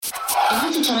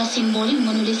Orang secara simbolik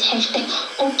menulis hashtag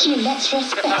okay, let's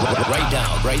respect. Right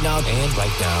now, and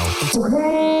right now.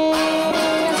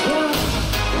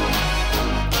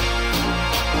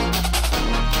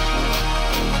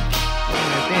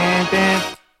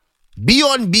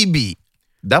 Beyond BB,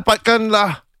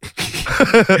 dapatkanlah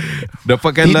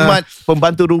Dapatkanlah khidmat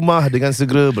pembantu rumah dengan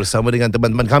segera bersama dengan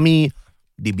teman-teman kami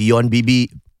di Beyond BB.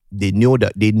 They know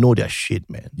their shit,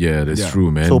 man. Yeah, that's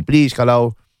true, man. So please,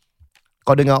 kalau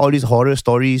kau dengar all these horror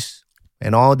stories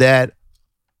and all that,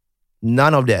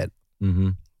 none of that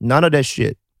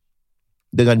shit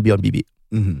dengan Beyond BB.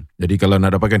 Jadi kalau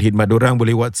nak dapatkan khidmat dorang,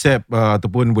 boleh WhatsApp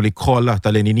ataupun boleh call lah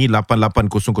talian ini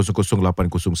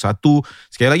 88000801.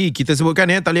 Sekali lagi kita sebutkan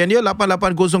talian dia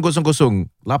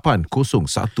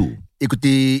 88000801.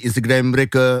 Ikuti Instagram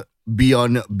mereka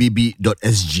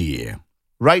beyondbb.sg.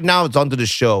 Right now, it's on to the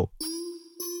show.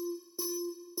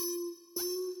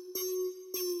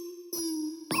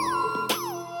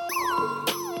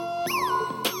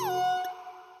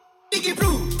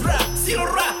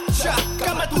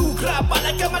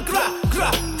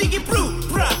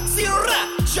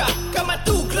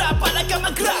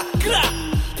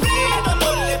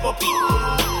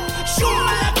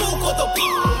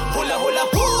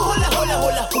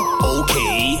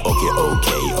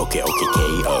 Okay,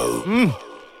 KO.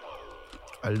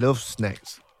 I love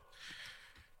snacks.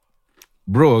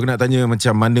 Bro, aku nak tanya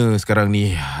macam mana sekarang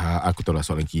ni. Aku tahu lah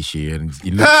soalan klise kan.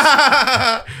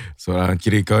 Soalan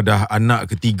kira kau dah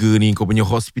anak ketiga ni, kau punya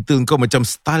hospital kau macam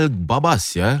style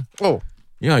babas ya. Oh.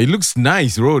 Yeah, it looks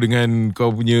nice bro dengan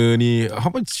kau punya ni.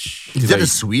 How much? Is that a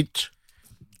suite?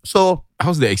 So,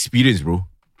 how's the experience bro?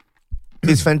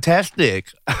 it's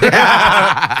fantastic.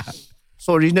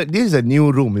 So, original, this is a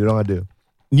new room orang ada.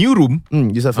 New room?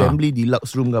 This is a family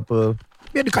deluxe room ke apa.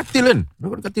 Dia ada katil kan?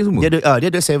 Ada katil semua? Dia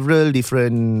ada several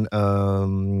different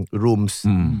rooms.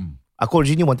 Aku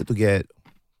originally wanted to get,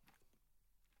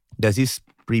 there's this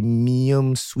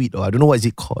premium suite, or I don't know what is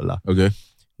it called lah. Okay.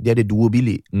 Dia ada 2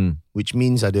 bilik, which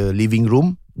means ada living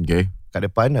room. Okay. Kat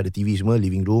depan ada TV semua,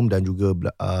 living room, dan juga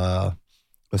a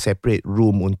separate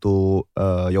room untuk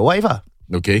your wife lah.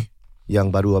 Okay. Yang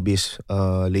baru habis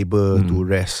labor to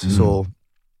rest. So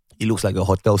it looks like a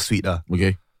hotel suite lah.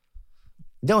 Okay.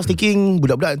 Then I was thinking,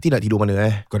 budak-budak nanti nak tidur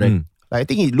mana Correct. Like, I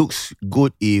think it looks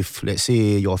good if, let's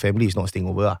say, your family is not staying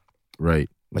over lah. Right.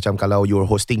 Macam kalau you're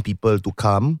hosting people to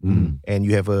come and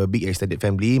you have a big extended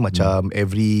family, macam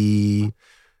every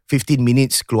 15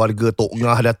 minutes keluarga Tok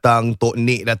Ngah datang, Tok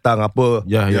Nek datang, apa.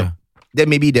 Yeah.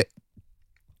 Then maybe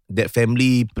that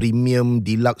family premium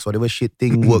deluxe whatever shit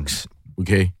thing works.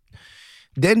 Okay.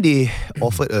 Then they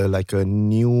offered it's a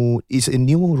new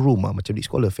room macam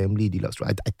it's called a family deluxe room.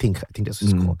 I think that's what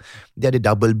it's called. Dia ada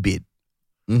double bed.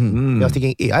 I was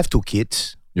thinking, I have 2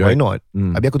 kids. Why not?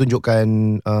 Habis aku tunjukkan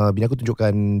bini aku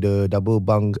tunjukkan the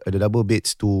double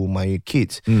beds to my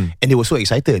kids, and they were so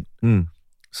excited.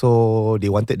 So they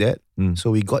wanted that.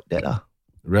 So we got that lah.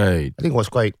 Right. I think it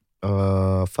was quite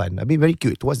fun. I mean, very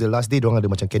cute. Towards the last day, diorang ada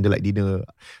macam candlelight dinner.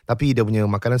 Tapi dia punya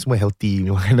makanan semua healthy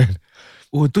makanan.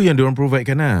 Oh, tu yang diorang provide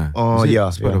kan lah? Oh,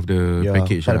 yeah. It's part of the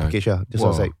package lah. Package lah. Just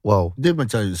was like, wow. Dia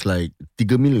macam it's like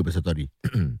 3 meal per satu hari.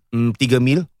 3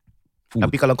 meal. Food.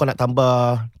 Tapi kalau kau nak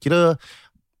tambah, kira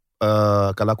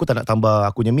kalau aku tak nak tambah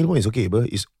aku punya meal pun is okay.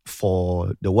 It's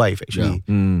for the wife actually.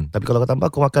 Tapi kalau kau tambah,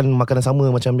 kau makan makanan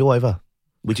sama macam your wife lah.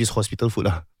 Which is hospital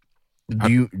food lah.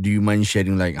 Do you mind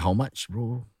sharing like how much,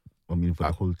 bro? I mean for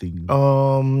the whole thing.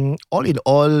 All in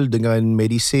all, dengan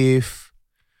MediSave,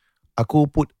 aku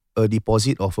put a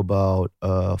deposit of about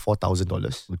 $4,000.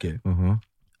 Okay.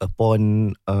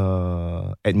 Upon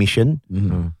admission.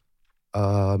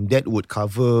 That would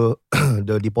cover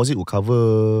the deposit would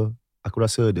cover aku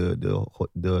rasa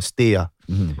the stay lah.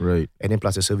 Right. And then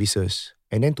plus the services.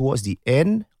 And then towards the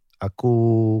end,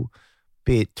 aku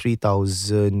paid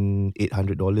 $3,800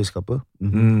 ke apa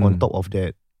on top of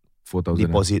that 4,000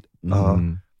 deposit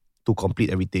to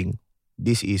complete everything.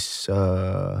 This is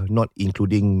not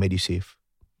including MediSave.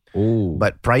 Oh.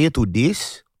 But prior to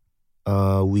this,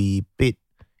 we paid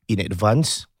in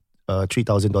advance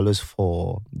 $3,000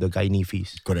 for the gynae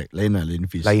fees. Correct. Lain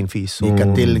fees. Lain fees. So, Ni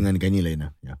katil dengan gynae lain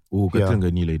lah. Yeah. Oh, katil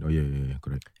dengan gynae lain. Oh, yeah,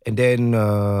 correct. and then,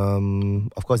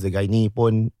 of course, the gynae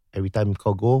pun, every time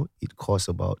kau go, it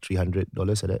costs about $300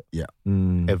 like that. Yeah.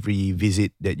 Every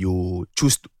visit that you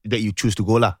choose to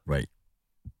go lah. Right.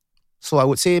 So I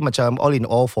would say macam all in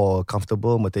all, for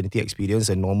comfortable maternity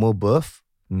experience and normal birth,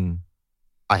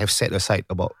 I have set aside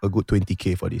about a good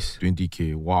 20k for this.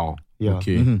 20k. Wow. Yeah.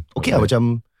 Okay. Okay lah,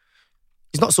 macam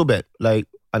it's not so bad. Like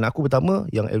anak aku pertama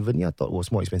yang Elvenia, I thought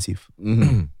was more expensive.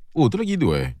 Oh, tu lagi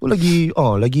tu Tu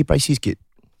lagi pricey sikit.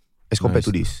 as compared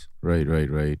Nice. to this.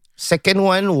 Right. Second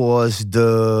one was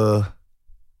the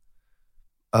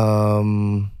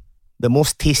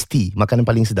most tasty, makanan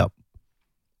paling sedap.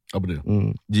 Apa dia?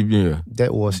 Jibnya.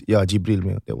 That was Jibril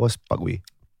punya. That was Parkway.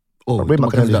 Oh, Parkway itu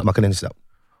makanan makanan sedap. sedap.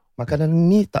 Makanan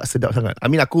ni tak sedap sangat.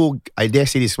 I mean I dare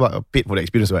say this, what, paid for the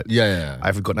experience, what. Yeah.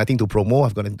 I've got nothing to promo,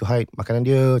 I've got nothing to hide. Makanan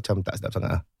dia macam tak sedap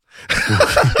sangat lah.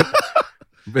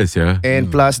 Best ya. And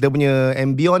plus dia punya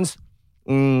ambience,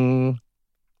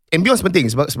 ambience penting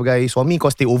sebab sebagai suami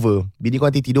kau stay over. Bini kau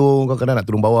nanti tidur, kau kadang nak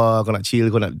turun bawah, kau nak chill,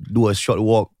 kau nak do a short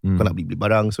walk, kau nak beli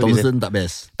barang. So Thomson tak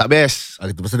best. tak best.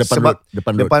 Itu pasal depan Sebab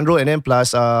road. depan road and then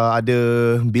plus ada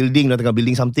building, dia tengah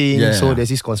building something. Yeah. So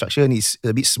there's this construction, it's a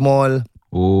bit small.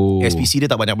 Oh. SPC dia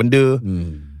tak banyak benda.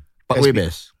 Parkway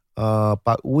best.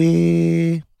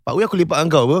 Parkway aku lipat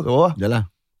engkau apa kat bawah? Yalah.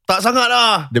 Tak sangat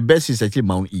lah. The best is actually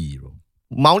Mount E, bro.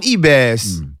 Mount E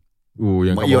best. Oh,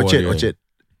 yang Mount kat E bawah Orchard.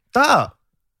 Tak.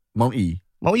 Mount E.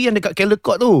 Mount E yang dekat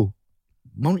Caldecott tu.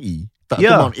 Mount E? Tak,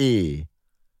 Ya. tu Mount A.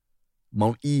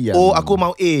 Mount E yang... Oh, aku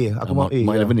Mount A. Aku Mount A.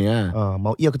 Mount ya. 11 ni lah.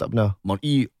 Mount E aku tak pernah. Mount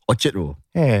E Orchard tu.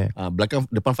 Belakang,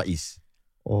 depan Faiz.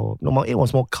 Oh, no, Mount A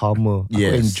was more calmer. Aku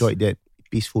Yes. enjoyed that.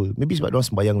 Peaceful. Maybe sebab diorang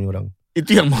sembayang ni orang.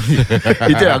 Itu yang Mount E.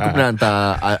 Itu yang aku pernah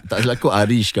hantar, tak salah aku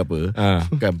Arish ke apa.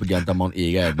 Kan pergi hantar Mount A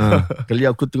kan. Kali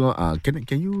aku tengok,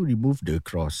 can you remove the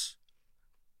cross?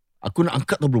 Aku nak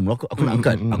angkat tu belum. Aku nak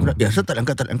angkat. Aku nak, asal tak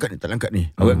angkat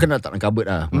ni. Aku kan tak nak kabut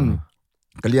lah.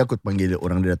 Kali aku panggil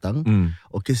orang dia datang.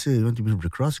 Okay sir, you want to remove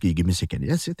the cross? Okay, give me a second.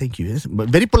 Yes sir, thank you. Yes.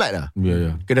 But very polite lah.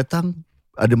 Ya. Dia datang,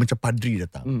 ada macam padri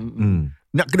datang.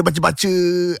 Nak kena baca-baca.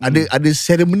 Ada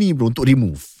ceremony bro untuk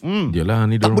remove. Yalah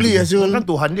ni Tak boleh lah Syul. Kan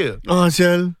Tuhan dia.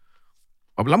 Syul.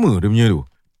 Apa lama dia punya tu?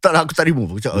 Tak lah, aku tak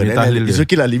remove. Aku cakap, Dia tahlil it's dia.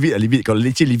 okay lah, leave it. Kalau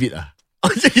leceh, leave it lah.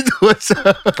 Macam itu masa.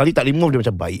 Kali tak remove dia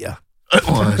macam baik lah.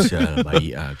 Syul,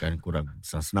 baik lah kan. Kurang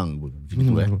senang-senang pun. Macam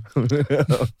itu kan.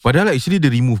 Padahal actually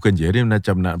dia remove kan je. Dia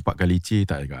macam nak 4 kali leceh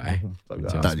tak juga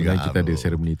Macam Tak juga, sebenarnya kita ada bro.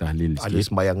 seremoni tahlil Ada sikit.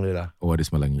 sembayang dia lah. Oh ada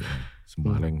sembalang.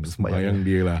 Sembahyang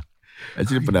dia lah.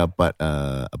 Actually pendapat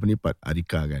Pat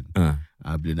Arika kan.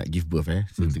 Bila nak give birth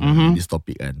saya tengah this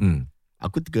topic kan.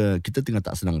 Kita tengah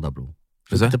tak senang tau bro.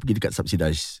 So, Kenapa? kita pergi dekat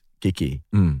subsidized KK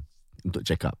untuk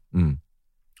check up.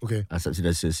 Okay.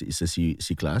 Subsidized is a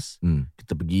C class.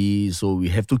 Kita pergi, so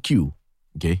we have to queue.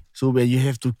 Okay. So when you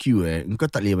have to queue engkau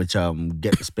tak boleh macam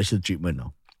get special treatment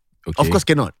tau. Okay. Of course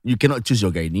cannot. You cannot choose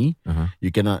your gynae. Uh-huh. You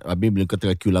cannot. Habis bila kau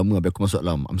tengah queue lama, habis aku masuk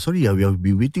dalam. I'm sorry, we have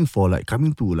been waiting for like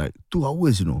coming to like 2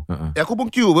 hours, you know. Aku pun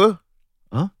queue apa?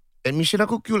 Huh? Admission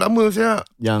aku queue lama saya.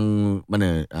 Yang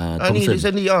mana? Ni Thomson.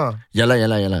 recently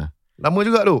Yalah. lama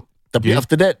juga tu. Tapi Okay.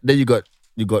 after that, then you got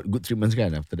good treatments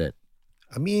kan after that.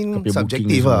 I mean Kau punya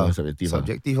subjective booking lah. semua subjective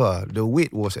Subjective lah. The wait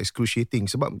was excruciating.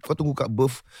 Sebab kau tunggu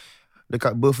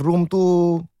dekat birth room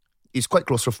tu, it's quite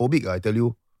claustrophobic lah, I tell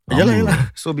you.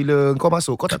 Yalah. So bila kau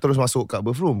masuk, kau tak terus masuk kat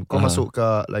birth room. Kau masuk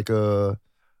kat like a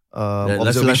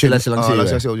observation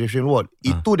ward.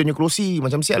 Itu dia punya kerusi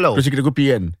macam sial tau. Terus kita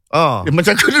kopi kan.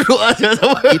 Macam aku duduk aja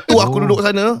sama. Itu aku duduk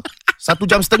sana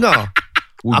 1.5 jam.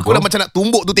 Aku dah macam nak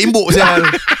tumbuk tu tembok sial.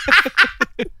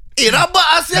 Rabak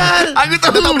sial. Aku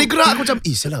tak boleh gerak. Aku macam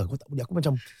sial lah, aku tak boleh. Aku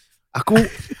macam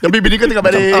Tapi bini kau tengah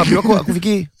balik. bini aku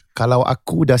fikir, kalau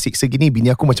aku dah siksa gini,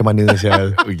 bini aku macam mana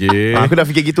sial. Okay. Aku dah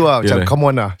fikir gitu lah. Macam Yalah. come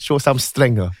on lah, show some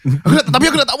strength lah. Tapi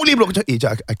aku dah tak boleh bro. Aku macam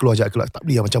jap, I keluar. Tak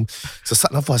boleh lah. Macam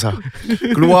sesak nafas lah.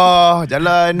 Keluar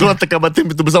jalan. Kau tekan batin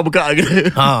betul besar buka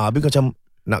ke? Habis kau macam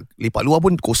nak lepak luar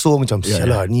pun kosong. Macam sial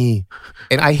lah ni.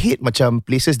 And I hate macam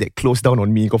places that close down on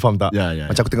me. Kau faham tak? Ya.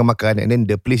 Macam aku tengah makan and then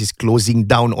the place is closing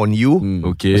down on you.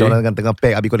 Okay. Macam orang tengah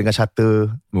pack. Habis kau dengan shutter.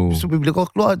 Oh. So bila kau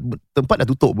keluar, tempat dah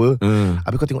tutup ber.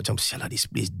 Habis kau tengok macam sial lah, this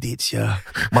place dead sial.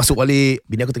 Masuk balik,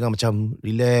 bini aku tengah macam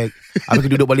relax. Habis aku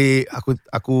duduk balik,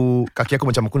 aku kaki aku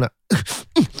macam aku nak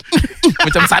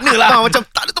Macam sana lah. macam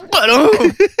tak ada tempat tu.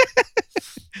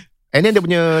 And then dia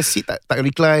punya seat tak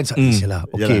recline. Sial lah.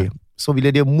 Okay. So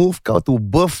bila dia move kau to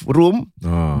birth room,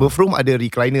 birth room ada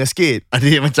recliner sikit.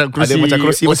 Ada macam kerusi. Ada macam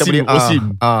kerusi macam boleh Osim.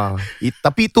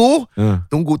 Tapi tu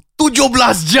tunggu 17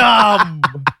 jam.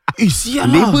 Sial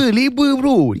lah. Labor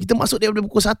bro. Kita masuk daripada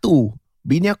pukul 1.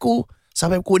 Bini aku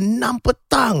sampai pukul 6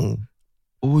 petang.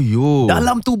 Oh yo.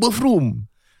 Dalam tu birth room.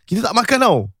 Kita tak makan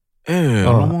tau.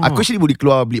 Alamak. Aku actually boleh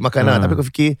keluar beli makan lah. Tapi aku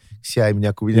fikir, sial bini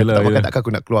aku tak makan, takkan aku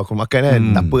nak keluar aku makan kan.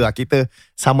 Tak apa lah, kita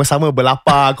sama-sama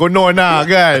berlapar konon lah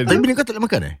kan. Tapi bini kau tak boleh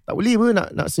makan Tak boleh pun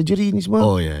nak surgery ni semua.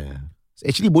 Oh ya.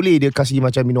 Actually boleh dia kasih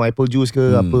macam minum apple juice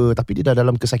ke apa. Tapi dia dah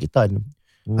dalam kesakitan.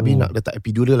 Habis nak letak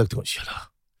epidural lah. Aku tengok sial lah.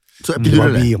 So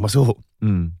epidural babi yang masuk.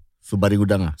 So baring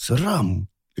udang lah. Seram.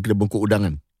 Dia kena bongkok udang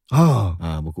kan.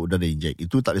 Buku udah inject.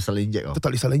 Itu tak boleh salah inject Tu tak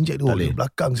boleh salah inject tu. Tak boleh. Di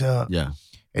belakang saya. Ya.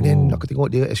 And then aku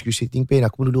tengok dia excruciating pain.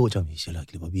 Aku pun duduk macam sialah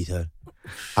gila babi sah.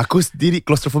 Aku sendiri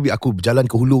claustrophobic. Aku berjalan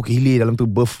ke hulu ke hilir dalam tu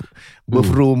birth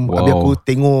room. Habis aku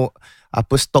tengok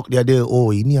apa stok dia ada.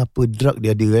 Oh ini apa drug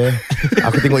dia ada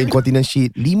Aku tengok incontinence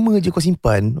sheet 5 je kau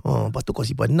simpan. Lepas tu kau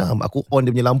simpan 6. Aku on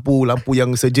dia punya lampu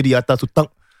yang surgery atas tu.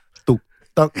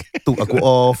 Tak aku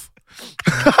off.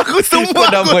 Aku semua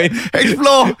aku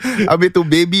explore. Habis tu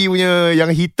baby punya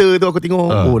yang heater tu aku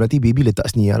tengok. Oh nanti baby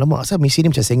letak sini. Alamak asal mesin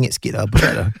ni macam sengit sikit lah.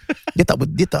 Berat lah. Dia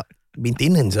tak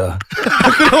maintenance lah.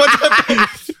 Aku dah macam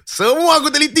semua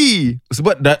aku teliti.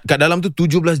 Sebab kat dalam tu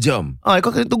 17 jam.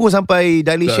 Kau kena tunggu sampai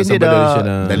dilation dia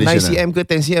dah 9cm ke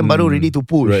 10cm baru ready to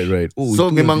push. Right.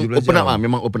 So memang open up lah.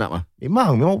 Memang open up lah.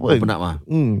 Memang open up lah.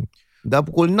 Dah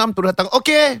pukul 6 tu datang.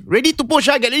 Okay, ready to push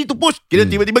get ready to push. Kira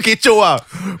tiba-tiba kecoh lah.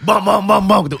 Bam.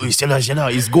 Kata,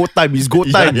 sialah. It's go time.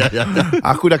 Ya.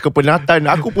 Aku dah kepenatan.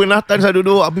 Aku penatan saya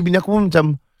duduk. Habis bini aku pun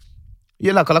macam,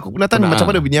 yelah kalau aku penatan macam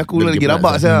mana bini aku lagi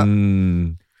rabak saya.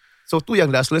 So tu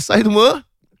yang dah selesai semua.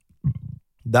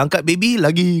 Dah angkat baby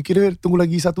lagi. Kira tunggu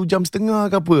lagi 1 jam setengah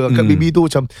ke apa. Angkat baby tu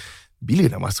macam, bila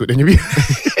nak masuk dia punya baby?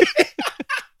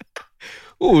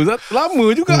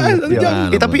 Lama juga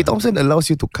jam. Tapi Thompson allows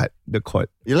you to cut the cord.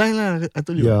 Yelah I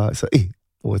told you. Ya, so,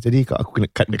 jadi aku kena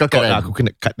cut the cord lah. Aku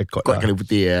kena cut the cord lah. Kali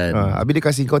putih kan. Habis dia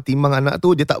kasih kau timbang anak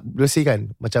tu, dia tak bersih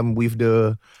kan. Macam with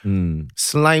the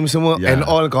slime semua and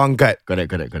all kau angkat.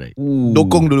 Correct.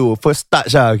 Dokong dulu. First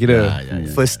touch lah kira.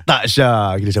 First touch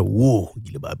lah. Kira macam,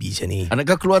 gila babi macam ni. Anak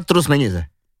kau keluar terus nangis lah?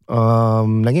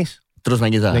 Nangis. Terus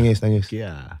nangis lah? Nangis. Okay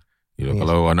lah.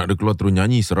 Kalau anak dia keluar terus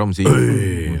nyanyi seram sih.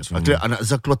 Anak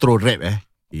Zah keluar terus rap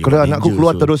Kalau anakku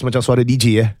keluar terus macam suara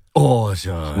DJ Oh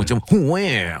Syah. Macam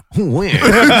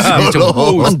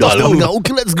Anda dengar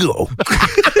okay let's go.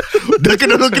 Dah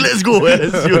kena okay let's go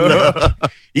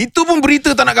Itu pun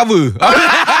berita tak nak cover.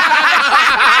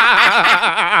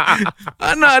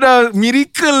 Anak dah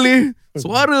miracle ni.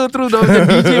 Suara terus dah macam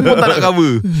DJ pun tak nak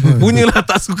cover. Punyalah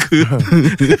tak suka.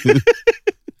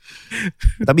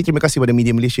 Tapi terima kasih pada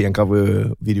media Malaysia yang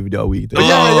cover video-video Awi tu.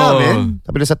 Man.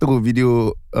 Tapi ada satu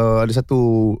video, ada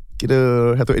satu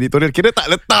editorial kira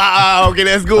tak letak. Okay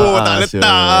let's go. Tak letak.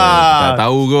 Tak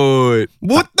tahu kot.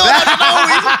 Betul tak tahu.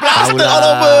 It's plaster all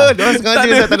over. Diorang sengaja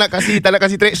saya tak nak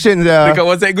kasih traction saya. Dekat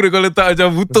WhatsApp group kau letak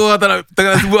macam butuh tak nak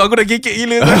tengah sebut. Aku dah kekek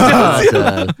gila.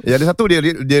 Ya ada satu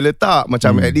dia letak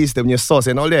macam at least dia punya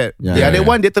source and all that. The other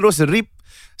one dia terus rip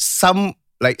some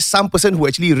person who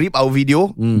actually rip our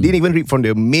video didn't even rip from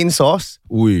the main source.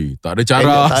 Tak ada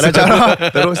cara. Tak ada cara.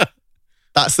 Terus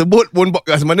tak sebut pun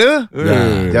podcast mana.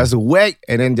 Just whack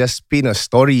and then just spin a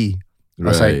story. I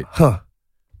was like,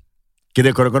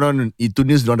 Kira konon-konon itu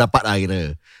news diorang dapat lah kira.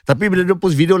 Tapi bila dia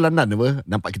post video London apa,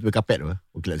 nampak kita berkapet apa.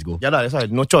 Okay let's go. Yalah that's why.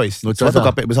 No choice. Sebab tu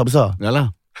kapet besar-besar.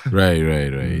 Yalah. Right.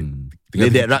 Lay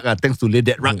that rug lah. Thanks to lay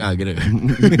that rug lah kira.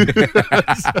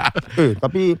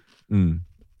 Tapi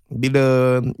bila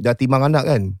dah timbang anak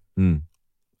kan,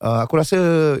 aku rasa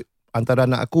antara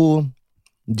anak aku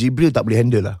Jibril tak boleh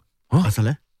handle lah.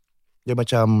 Asal Dia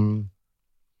macam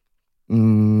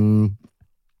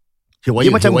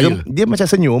dia macam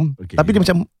senyum, tapi dia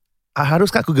macam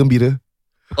haruskah aku gembira?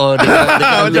 Dia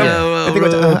tengok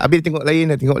macam habis dia tengok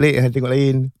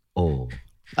lain.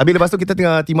 Habis lepas tu kita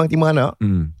tengah timbang anak.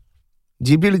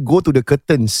 Jibril go to the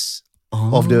curtains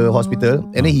of the hospital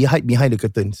and then he hide behind the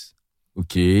curtains.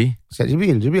 Okay. Cakap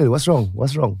Jibril, what's wrong?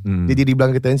 Dia diri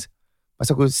belakang curtains. Pas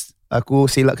aku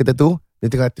selak curtain tu, dia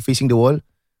tengah facing the wall.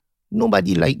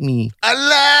 Nobody like me.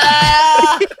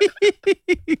 Alah.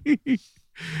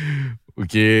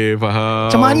 Okay,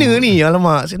 faham. Macam mana ni?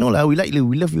 Alamak. Saya no lah, we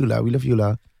love you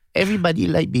lah.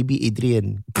 Everybody like baby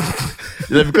Adrian.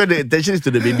 Because the attention is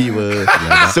to the baby.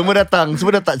 Semua datang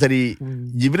cari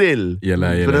Jibril.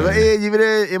 Yalah.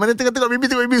 Jibril, mana tengok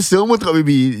baby. Semua tengok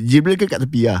baby. Jibril ke kat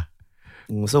tepi lah.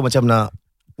 So macam nak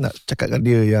cakap kat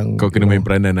dia yang kau kena main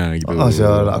peranan lah gitu.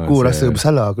 Aku rasa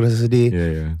bersalah. Aku rasa sedih.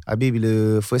 Habis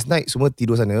bila first night semua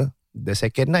tidur sana, the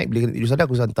second night bila tidur sana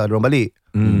aku hantar diorang balik.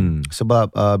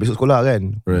 Sebab besok sekolah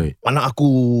kan. Anak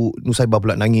aku Nusaibah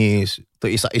pula nangis,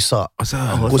 terisak-isak.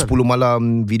 Pukul 10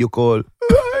 malam video call.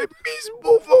 I miss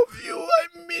both of you.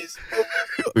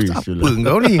 Apa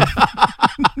kau ni?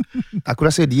 Aku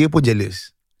rasa dia pun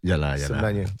jealous. Yalah.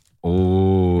 Sebenarnya.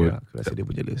 Aku rasa dia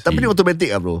pun jealous. Tapi ni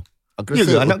automatic lah bro. Aku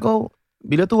rasa anak kau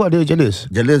bila tu ada jealous?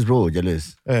 Jealous bro,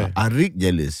 jealous. Arik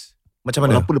jealous. Macam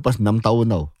mana? Walaupun lepas 6 tahun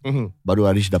tau. Baru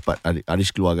Arish dapat,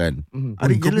 Arish keluar kan.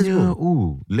 Arik jealous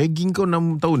bro. Lagging kau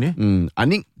 6 tahun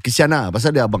Anik kesian lah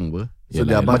pasal dia abang apa. So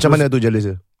dia abang. Macam mana tu jealous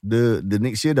dia? The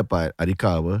next year dapat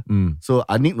Arika apa. So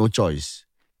Anik no choice.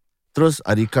 Terus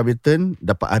Arika Beton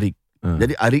dapat Arik.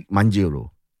 Jadi Arik manja bro.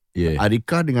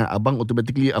 Arika dengan abang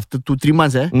automatically after 2-3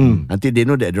 months nanti they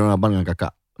know that diorang abang dengan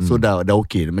kakak. So dah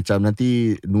okay. Macam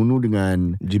nanti Nunu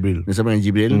dengan Jibril,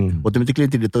 automatically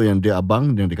nanti dia tahu yang dia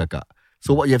abang dan dia kakak.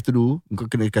 So what you have to do, kau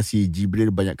kena kasih Jibril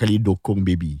banyak kali dokong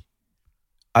baby.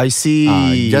 I see.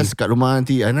 Just kat rumah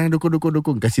nanti anak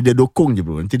dokong. Kasih dia dokong je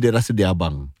bro. Nanti dia rasa dia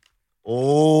abang.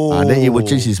 Then it will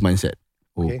change his mindset.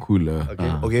 Cool lah.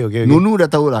 Okay. Nunu dah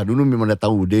tahu lah. Nunu memang dah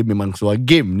tahu. Dia memang suara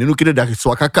game. Nunu kira dah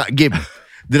suara kakak game.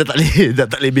 Dia dah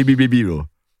tak boleh baby bro.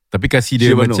 Tapi kasih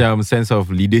dia macam sense of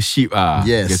leadership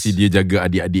Yes. Kasih dia jaga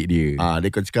adik-adik dia. Dia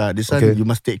kau cakap, this one you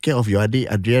must take care of your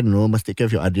adik Adrian. No, must take care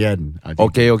of your Adrian.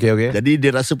 Okay. Jadi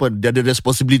dia rasa pun dia ada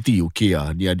responsibility. Okay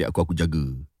ni adik aku jaga.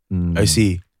 I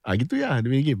see. Gitu ya, dia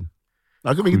main game.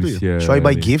 Aku main gitu ya. Should I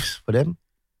buy gifts for them?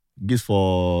 Gifts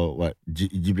for what?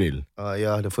 Jibril.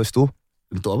 Yeah, the first two.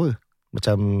 Untuk apa?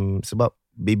 Macam sebab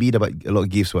baby dapat a lot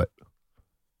of gifts what?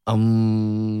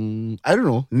 I don't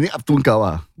know. Ini up to kau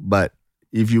lah. But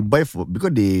if you buy for,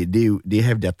 because they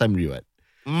have their time really what?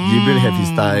 Jibril have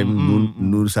his time,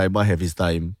 Nur Saibah have his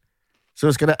time.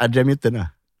 So sekarang Adrian Newton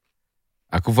lah.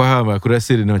 Aku faham. Aku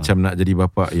rasa dia macam nak jadi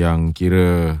bapa yang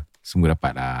kira semua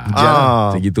dapat lah.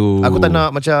 Macam gitu. Aku tak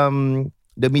nak macam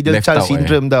the middle Left child out,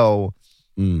 syndrome tau.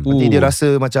 Nanti dia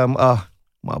rasa macam mak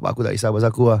bapak aku tak kisah pasal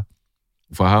aku lah.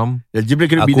 Faham? Ya, Jibril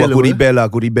kena Aku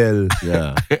rebel.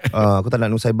 Ya. Aku tak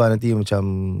nak Nusaibah nanti macam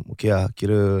okay lah,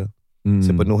 kira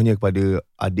sepenuhnya kepada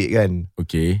adik kan.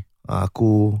 Okay.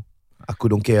 Aku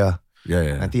don't care lah.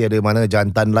 Ya. Nanti ada mana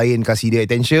jantan lain kasih dia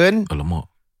attention, Alamak.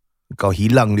 kau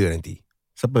hilang dia nanti.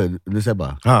 Siapa?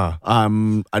 Nusaibah?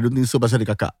 I don't think so pasal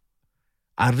dia kakak.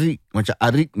 Arik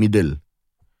middle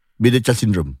child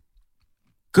syndrome.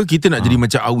 Ke kita nak jadi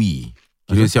macam Awi?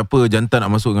 Kira siapa jantan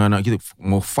nak masuk dengan anak kita,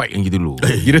 mau fight dengan kita dulu.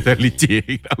 Kira dah leceh.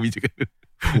 Awi cakap.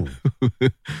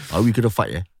 Awi kena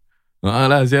fight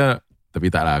lah siap. Tapi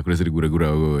tak lah, aku rasa dia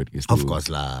gurau-gurau kot. Of course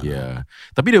lah. Yeah.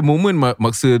 Tapi the moment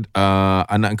maksud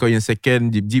anak kau yang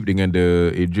second Jeep dengan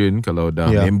the Adrian, kalau dah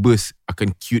members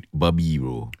akan cute babi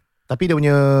bro. Tapi dia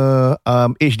punya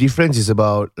age difference is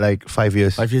about like 5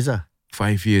 years. 5 years lah.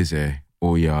 5 years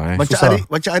Oh ya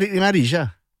Macam Arik dengan Arish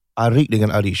lah. Arik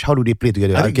dengan Arish, how do they play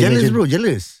together? Arik jealous bro,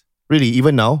 jealous. Really,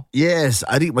 even now? Yes,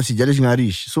 Arik masih jealous dengan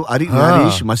Arish. So Arik dengan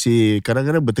Arish masih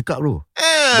kadang-kadang bertekak bro.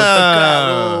 Bertekak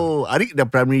bro. Arik dah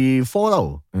primary 4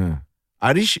 tau.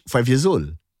 Arish 5 years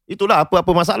old. Itulah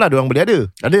apa masalah diorang boleh ada.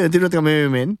 Ada nanti diorang tengah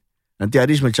main-main. Nanti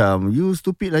Arish macam, you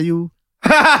stupid lah you.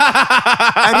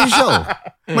 Arish tau.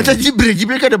 Macam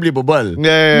Jibril kan dah boleh berbual.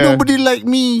 Nobody like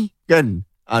me. Kan?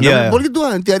 Boleh gitu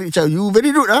lah. Nanti Arik macam, you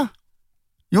very rude lah.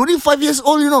 You only 5 years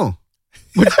old, you know.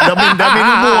 Dah main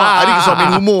humor lah. Arik suami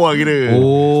main humor lah kira.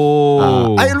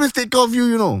 I always take care of you,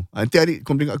 you know. Nanti Arik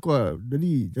komplain kat aku lah.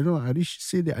 Daddy, you know, Arish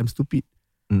say that I'm stupid.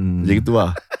 Macam gitu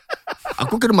lah.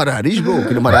 Aku kena marah Arish bro.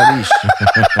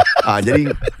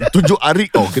 Jadi tunjuk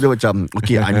Arik kira macam,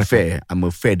 okay, I'm fair. I'm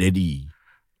a fair daddy.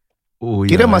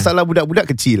 Kira masalah budak-budak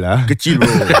kecil lah. Kecil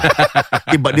bro.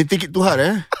 But they take it too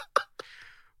hard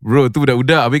Bro, tu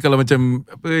budak-budak. Habis kalau macam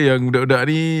apa yang budak-budak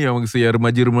ni, yang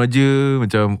remaja-remaja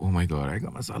macam, oh my god, I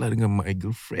got masalah dengan my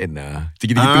girlfriend lah.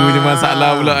 Gitu-gitu macam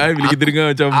masalah pula bila kita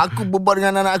dengar macam. Aku berbual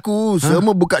dengan anak aku,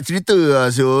 semua buka cerita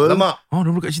lah Syul. Lama. Dah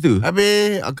buka cerita.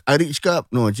 Habis Arik cakap,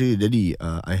 no actually daddy,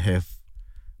 I have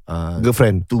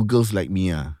girlfriend, 2 girls like me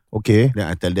Okay. Then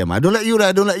I tell them, I don't like you.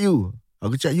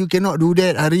 Aku cakap, you cannot do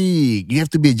that Arik. You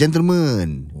have to be a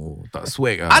gentleman. Tak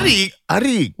swag lah.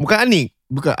 Arik Bukan Anik.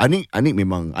 Bukan, Anik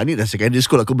memang, Anik dah secondary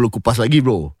school, aku belum kupas lagi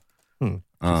bro.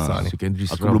 Secondary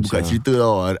aku belum buka cerita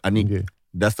tau. Anik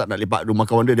dah start nak lepak rumah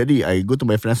kawan dia. Daddy, I go to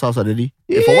my friend's house lah daddy.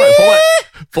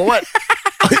 For what?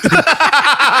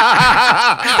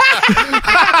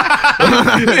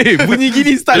 Bunyi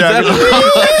gini start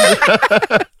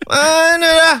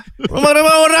Mana lah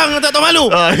rumah-rumah orang tak tahu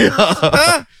malu.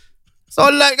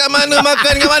 Solat kat mana,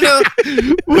 makan kat mana.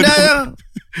 Dah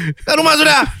kat rumah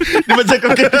sudah. Dia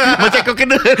macam kau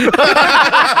kena.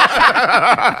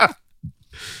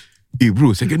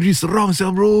 Bro, secondary seram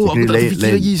siapa bro. Aku tak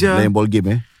terfikir lagi siapa. Lain ball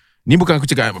game Ni bukan aku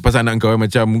cakap pasal anak kau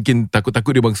macam mungkin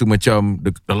takut-takut dia bangsa macam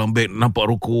dalam beg nampak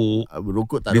rokok.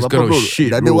 Rokok tak ada apa-apa bro.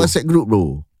 Dah ada WhatsApp group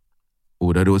bro.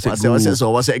 Dah ada WhatsApp group.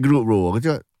 WhatsApp group bro. Aku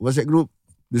cakap WhatsApp group,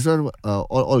 this one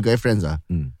all guy friends lah.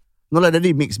 No lah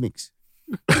daddy, mix.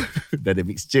 Dah ada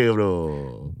mixture bro.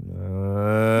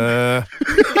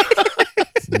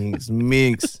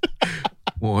 Mix.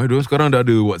 Dia sekarang dah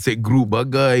ada WhatsApp group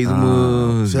bagai semua.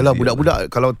 Sialah budak-budak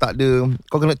kalau tak ada,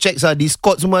 kau kena check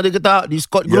Discord semua ada ke tak?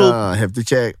 Discord group. Have to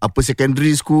check. Apa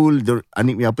secondary school,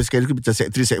 Anik punya apa secondary school macam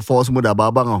Sec 3, Sec 4 semua dah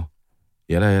abang-abang tau.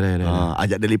 Yalah.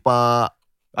 Ajak dia lepak.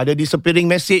 Ada disappearing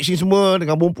message ni semua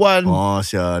dengan perempuan. Oh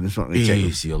sial, ni semua nak check.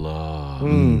 Sialah.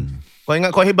 Kau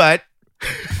ingat kau hebat?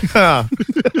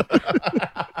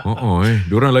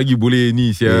 Diorang lagi boleh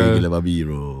ni sial. Gila babi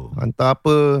bro. Hantar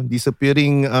apa,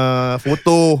 disappearing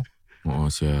foto.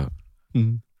 Siap.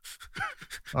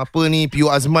 Apa ni,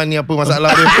 PU Azman ni apa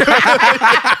masalah dia?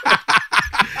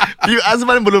 PU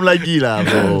Azman belum lagi lah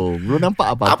bro. Belum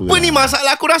nampak apa-apa. Apa ni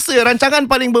masalah? Aku rasa rancangan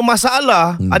paling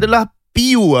bermasalah adalah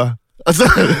PU lah.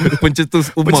 Pencetus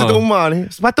Umar ni.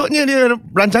 Sepatutnya dia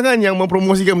rancangan yang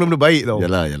mempromosikan benda-benda baik tau.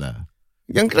 Yalah.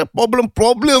 Yang kena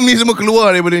problem ni semua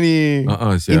keluar daripada ni.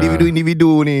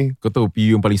 Individu-individu ni. Kau tahu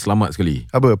PU yang paling selamat sekali?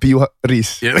 Apa? PU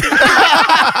Riz.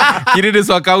 Kira dia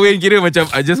soal kahwin, kira macam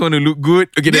I just want to look good.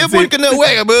 Okay, Dia pun kena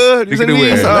whack apa? Dia kena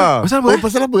whack. Pasal apa?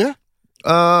 Pasal apa ya?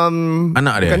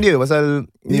 Anak dia? Bukan dia, pasal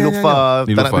Niloufar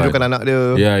tak nak tunjukkan anak dia.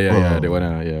 Ya, that one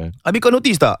lah. Habis kau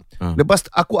notice tak? Lepas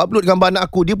aku upload gambar anak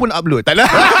aku, dia pun upload. Tak lah.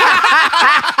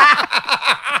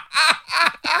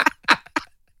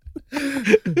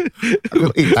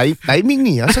 Timing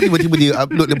ni asal tiba-tiba dia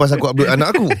upload lepas aku upload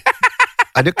anak aku?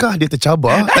 Adakah dia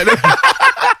tercabar? Tak ada.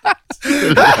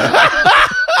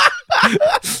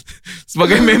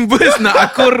 Sebagai members nak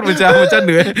akur macam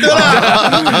mana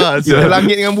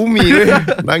Langit dengan bumi.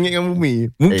 Langit dengan bumi.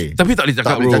 Tapi tak boleh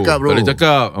cakap, tak boleh cakap, bro. Tak boleh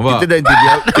cakap.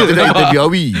 Kita dah interview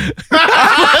Awi.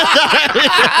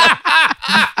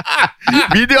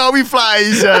 Video Awi fly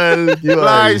sial.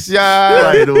 Fly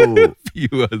sial.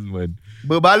 PU Azman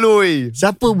berbaloi.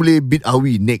 Siapa boleh beat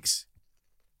Awi next?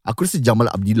 Aku rasa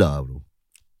Jamal Abdillah bro.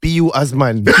 PU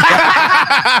Azman.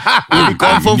 Ini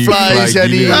confirm fly sial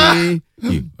ni.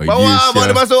 Bawa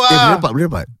dia masuk Boleh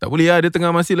dapat. Tak boleh lah. Dia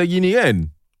tengah masih lagi ni kan.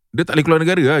 Dia tak boleh keluar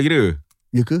negara lah kira.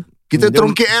 Ya ke? Kita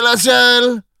turun KL lah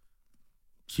sial.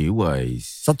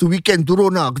 K-wise. Satu weekend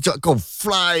turun lah. Aku cakap kau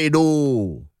fly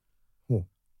doh.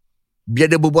 Biar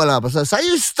dia berbual lah. Pasal saya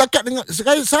setakat dengan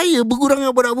saya bergurau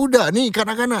dengan budak-budak ni.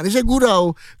 Kanak-kanak ni saya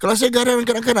gurau. Kalau saya garang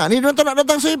dengan kanak-kanak ni, dia tak nak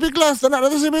datang saya pergi kelas. Tak nak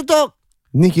datang saya pergi talk.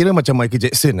 Ni kira macam Michael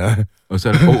Jackson lah.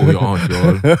 Sial.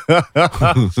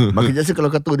 Michael Jackson kalau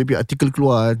kata dia punya artikel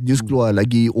keluar, news keluar,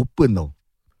 lagi open tau.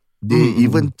 They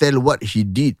even tell what he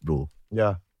did bro.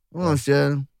 Ya.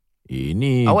 Sial.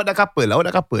 Ini Awak dah couple.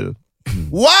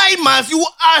 Why must you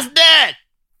ask that?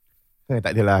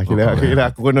 Tak adalah.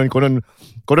 Kira aku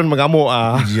konon mengamuk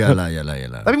ah. Yalah.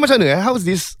 Tapi macam mana How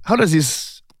does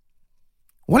this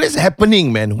what is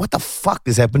happening, man? What the fuck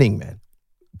is happening, man?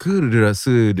 Ke dia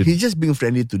rasa He just being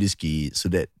friendly to this kid so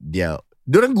that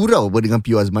diorang gurau dengan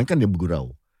PU Azman kan dia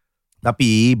bergurau.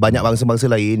 Tapi banyak bangsa-bangsa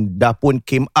lain dah pun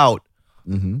came out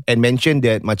and mention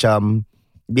that macam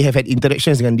they have had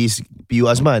interactions dengan this PU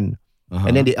Azman.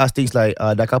 And then they ask things like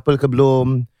dah couple ke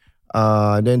belum?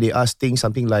 Then they ask things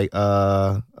something like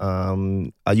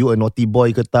are you a naughty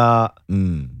boy ke tak?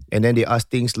 And then they ask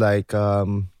things like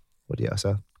what they ask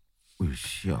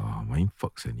mind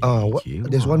fucks ni.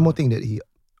 There's one more thing that dia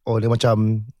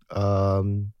macam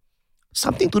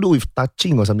something to do with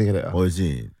touching or something like that. Oh is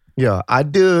it? Yeah,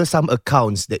 ada some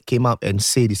accounts that came up and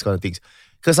say this kind of things.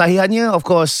 Kesahihannya, of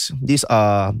course, these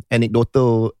are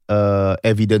anecdotal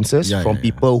evidences from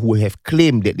people who have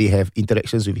claimed that they have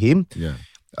interactions with him.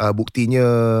 Buktinya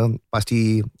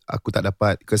pasti aku tak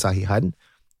dapat kesahihan,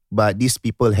 but these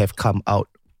people have come out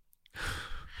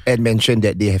and mentioned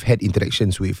that they have had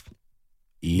interactions with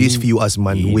this PU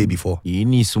Azman way before.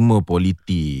 Ini semua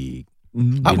politik.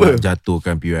 Dia Apa? nak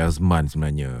jatuhkan PU Azman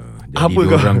sebenarnya. Jadi Apa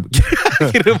orang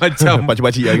kira macam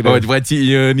Pakcik-pakcik lah kira.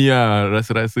 Pakcik-pakciknya ni lah,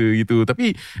 rasa-rasa gitu.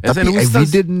 Tapi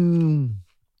evident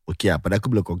okay lah, pada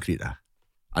aku belum konkret lah.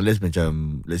 Unless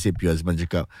macam let's say PU Azman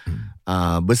cakap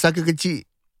besar ke kecil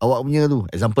awak punya tu,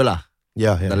 example lah,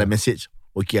 dalam message,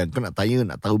 okay kau nak tanya,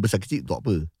 nak tahu besar kecil tu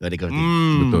apa,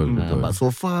 betul. But so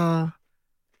far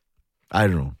I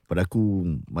don't know. Pada aku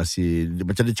masih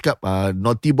macam dia cakap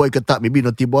naughty boy ke tak. Maybe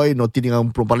naughty boy naughty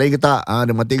dengan perempuan lain ke tak.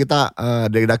 Dia mati ke tak.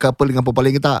 Dia dah couple dengan perempuan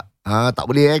lain ke tak. Tak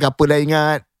boleh couple dah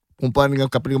ingat. Perempuan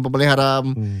dengan couple dengan perempuan lain haram.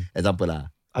 Example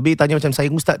lah. Habis tanya macam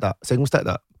sayang ustaz tak?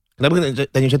 Kenapa kena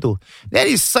tanya macam tu?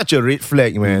 That is such a red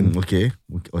flag, man. Okay.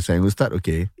 Oh, sayang ustaz,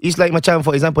 okay. It's like macam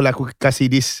for example aku kasih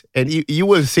this and you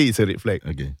will say it's a red flag.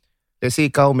 Okay. Let's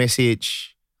say kau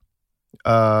message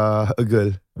a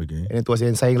girl. Okay. And then tu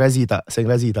sayang Razi tak?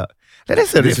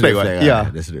 That's a red flag, right? Yeah.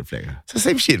 That's a red flag. It's the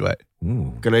same shit, what?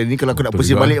 Kalau ini kalau aku nak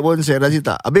pusing balik pun sayang Razi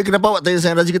tak? Habis kenapa awak tanya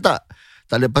sayang Razi ke tak?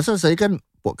 Tak ada, pasal saya kan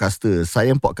podcaster.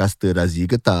 Sayang podcaster Razi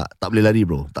ke tak? Tak boleh lari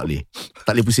bro. Tak boleh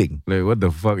pusing. Like what the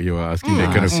fuck you are asking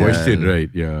that kind of question, right?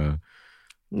 Yeah.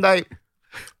 Like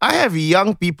I have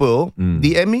young people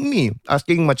DMing me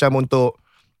asking macam untuk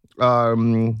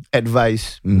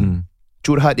advice.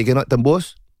 curhat they cannot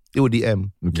tembus, they will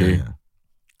DM. Okay.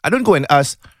 I don't go and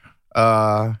ask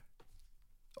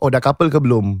dah couple ke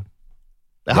belum?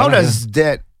 Like, how does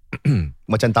that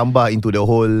macam tambah into the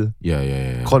whole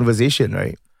conversation,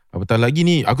 right? Apatah lagi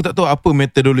ni, aku tak tahu apa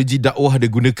metodologi dakwah dia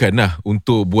gunakan lah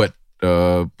untuk buat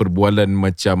perbualan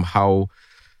macam how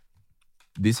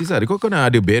this is lah. Kau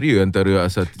nak ada barrier antara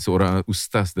seorang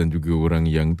ustaz dan juga orang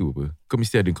yang tu apa. Kau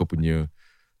mesti ada kau punya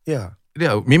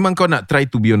memang kau nak try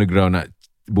to be on the ground, nak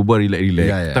berbual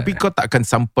relax. Tapi kau tak akan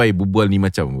sampai berbual ni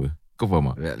macam apa. Kau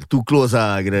faham tak? Too close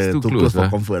lah kira. Too close for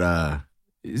comfort lah.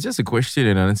 It's just a question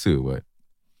and answer what.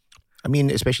 I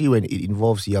mean, especially when it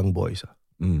involves young boys.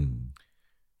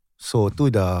 So tu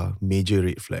dah major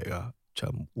red flag lah.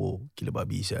 Macam, gila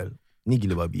babi sial. Ni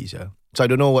gila babi sial. So I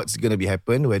don't know what's gonna be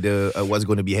happening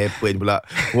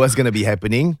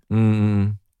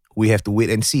We have to wait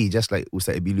and see. Just like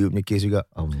Ustaz Abilu punya case juga.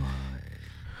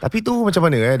 Tapi tu macam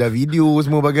mana dah video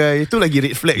semua bagai. Tu lagi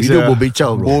red flag. Video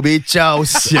bobecau bro. Bobecau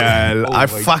sial. I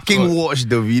fucking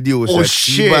watched the video.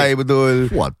 Shit. Cibai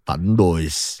betul. Wah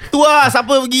tandois. Tu lah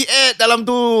siapa pergi add dalam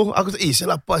tu. Aku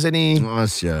saya lepas ni.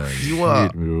 Sial.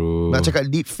 Jiwa. Nak cakap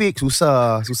deep fake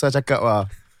susah cakap lah.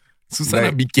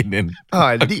 Susah nak bikin kan.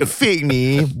 Deep fake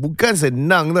ni bukan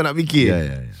senang tau nak bikin.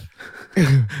 Ya.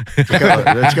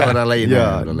 Cakap orang lain.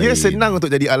 Dia senang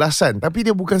untuk jadi alasan, tapi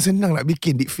dia bukan senang nak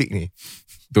bikin deep fake ni.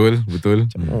 Betul.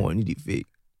 Macam, ni deep fake.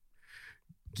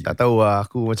 Tak tahu lah.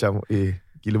 Aku macam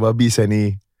gila babi saya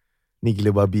ni. Ni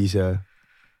gila babi saya.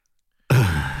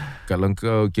 Kalau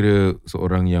kau kira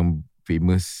seorang yang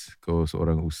famous, kau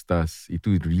seorang ustaz,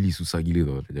 itu really susah gila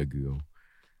tau nak jaga kau.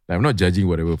 Like, I'm not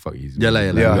judging whatever fuck is.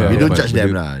 Yalah. We don't judge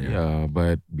them lah.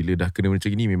 But bila dah kena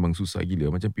macam ni memang susah gila.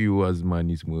 Macam PU Azman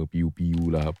ni semua, PU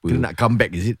lah apa. Kena nak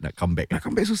comeback is it? Nak comeback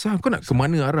susah. Kau nak ke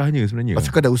mana arahnya sebenarnya?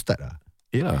 Pasal kau dah ustaz lah.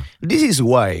 Yeah. This is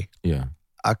why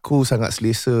aku sangat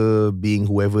selesa being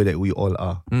whoever that we all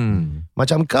are.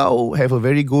 Macam kau have a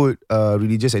very good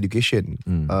religious education,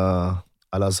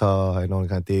 Al-Azhar and all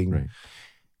that kind of thing. Right.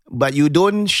 But you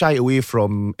don't shy away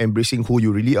from embracing who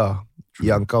you really are. True.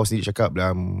 Yang kau sendiri cakap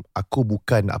aku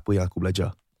bukan apa yang aku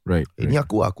belajar. Right. Ini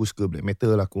aku suka black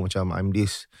metal. Aku macam I'm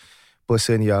this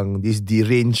person yang this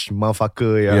deranged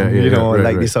motherfucker yang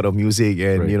this sort of music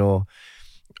and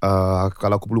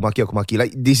kalau aku perlu maki aku maki.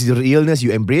 Like this realness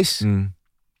you embrace.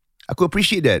 Aku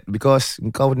appreciate that because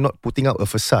kau not putting out a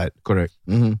facade. Correct.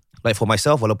 Like for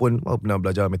myself, walaupun pernah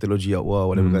belajar metallurgy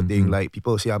whatever kind of thing, like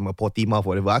people say I'm a potty mouth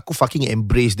whatever, aku fucking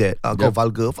embrace that. Kau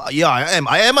vulgar.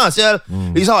 I am sel.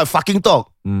 This is how I fucking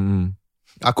talk.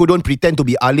 Aku don't pretend to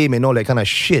be alim and all that kind of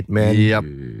shit, man. Yep.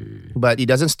 But it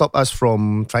doesn't stop us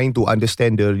from trying to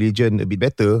understand the religion a bit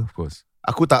better. Of course.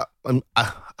 Aku tak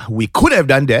we could have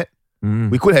done that.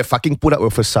 We could have fucking put up a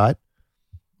facade.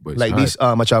 But like this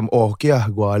macam okay lah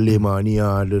gua alim lah ni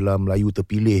lah dalam Melayu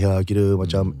terpilih lah kira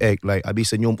macam act like habis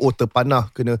senyum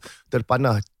kena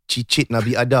terpanah cicit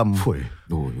Nabi Adam.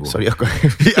 Sorry aku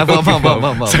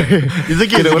Faham. It's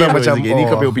okay. Kira orang macam ini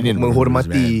kau punya opinion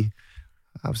menghormati.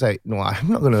 I was like no, I'm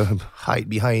not gonna hide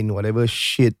behind whatever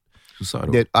shit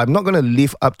that I'm not gonna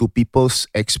live up to people's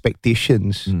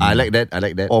expectations. I like that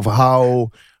of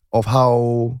how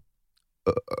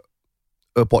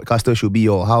a podcaster should be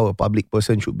or how a public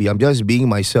person should be. I'm just being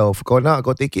myself. Kau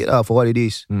take it lah for what it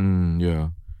is.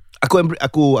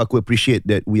 Aku appreciate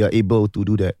that we are able to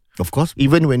do that. Of course.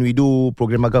 Even when we do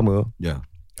program agama,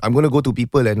 I'm going to go to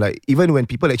people and like even when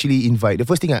people actually invite, the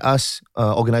first thing I ask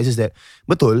organisers that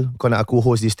betul kau nak aku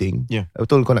host this thing?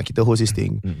 Betul kau nak kita host this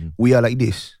thing? We are like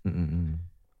this.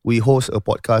 We host a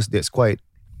podcast that's quite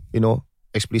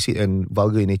explicit and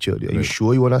vulgar in nature. Are you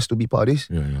sure you want us to be part of this?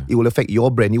 It will affect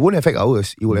your brand. It won't affect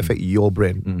ours. It will affect your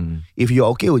brand. If you're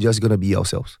okay, we're just gonna be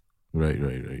ourselves. Right.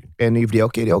 And if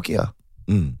they're okay lah.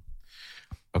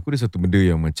 Aku ada satu benda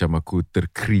yang macam aku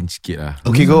tercringe sikit lah.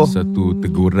 Okay, go. Satu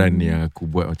teguran yang aku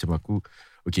buat macam aku.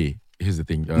 Okay, here's the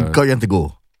thing. Kau yang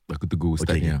tegur? Aku tegur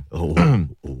ustaznya.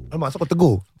 Alamak, siapa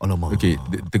tegur? Alamak. Okay,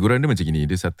 teguran dia macam gini.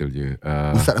 Dia subtle je.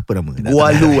 Ustaz apa nama?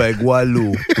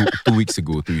 Gualu. 2 weeks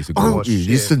ago.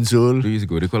 Listen Zul. 2 weeks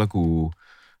ago dia call aku.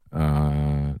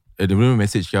 Dia boleh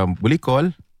message macam boleh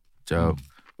call. Macam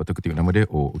waktu aku tengok nama dia.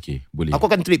 Oh okay, boleh. Aku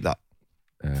akan trip tak?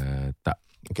 Tak.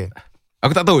 Okay.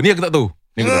 Aku tak tahu. Ni aku tak tahu.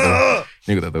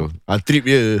 Trip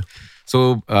je.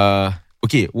 So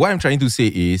okay, what I'm trying to say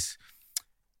is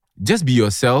just be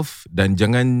yourself dan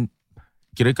jangan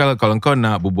kira kalau kau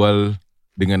nak berbual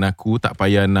dengan aku tak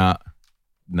payah nak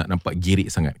nampak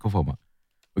gerik sangat. Kau faham tak?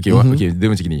 Okay, okay, dia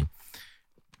macam gini.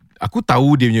 Aku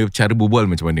tahu dia punya cara berbual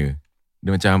macam mana.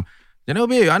 Dia macam Jangan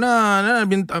babe, Ana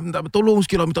minta tolong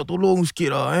sikit lah, minta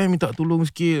tolong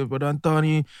sikit pada hantar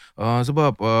ni.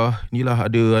 Sebab ni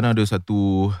lah Ana ada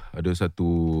satu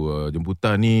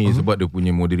jemputan ni, sebab dia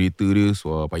punya moderator dia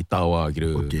paitau lah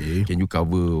kira. Okay. Can you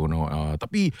cover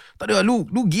tapi tak ada, lu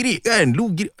girik kan.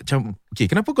 Lu girik macam, okay,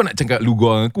 kenapa kau nak cakap lu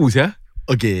gua dengan aku Syah?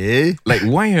 Okay. Like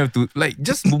why have to, like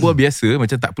just berbual biasa,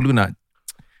 macam tak perlu nak.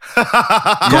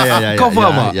 Kau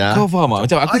faham tak? Kau faham tak?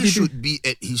 Macam aku I should be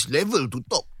at his level to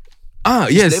talk.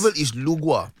 Yes. His level is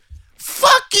Lugua.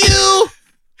 Fuck you.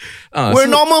 We're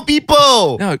normal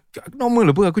people.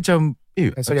 Normal apa? Aku macam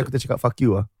Sorry, aku tercakap fuck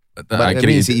you But I I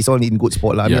mean, it's all in good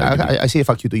sport lah. I say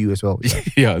fuck you to you as well.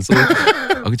 So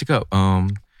aku cakap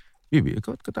babe,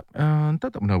 kau tak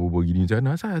pernah berbual gini macam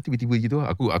mana? Asal tiba-tiba gitu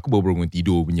Aku baru bangun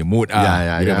tidur punya mood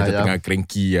macam tengah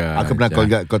cranky Aku pernah call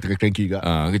kau tengah cranky juga.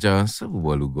 Aku macam, asal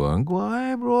berbual lu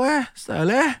gua bro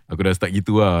style Aku dah start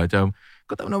gitu macam,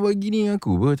 kau tak pernah buat gini dengan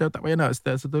aku Macam tak payah nak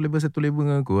start satu level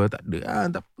dengan aku Tak ada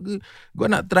tak apa. Gua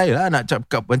nak try lah, nak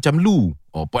cakap macam lu.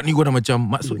 Part ni gua dah macam,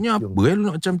 maksudnya apa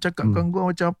lu nak macam cakapkan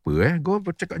gua macam apa Gua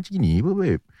bercakap macam ni apa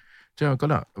babe? Macam kau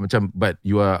nak macam, but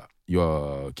you are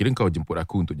kira kau jemput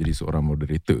aku untuk jadi seorang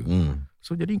moderator.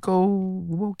 So jadi kau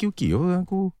okey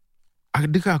aku.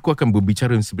 Adakah aku akan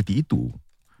berbicara seperti itu?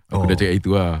 Aku dah cakap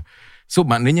itu lah. So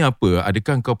maknanya apa?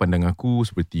 Adakah kau pandang aku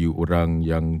seperti orang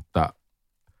yang tak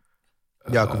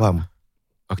Ya, aku faham.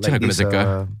 Macam mana aku nak cakap?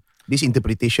 This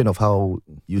interpretation of how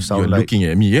you sound You're like looking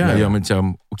at me yang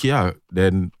macam okay lah.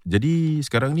 Dan jadi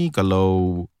sekarang ni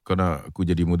kalau kau nak aku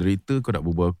jadi moderator, kau nak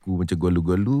berbual aku macam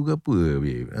galu-galu ke apa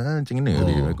babe? Macam mana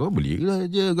babe? Kau boleh lah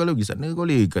je. Kalau pergi sana kau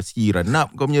boleh kasih run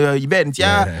up kau punya event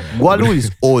Gualu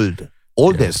is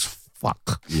old as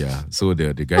fuck. Yeah, so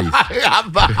the guys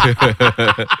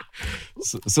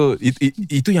so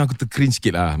itu yang aku tercringe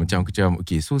sikit lah. Macam aku macam,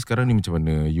 okay, so sekarang ni macam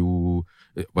mana you.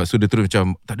 Lepas tu dia terus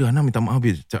macam, tak ada, Ana minta maaf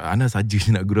Ana saja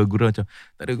nak gurau-gurau macam,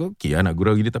 tak ada, kau okay nak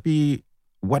gurau gini, tapi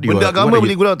benda agama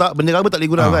boleh gurau tak? Benda agama tak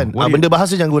boleh gurau kan? Benda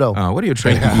bahasa jangan gurau. What are you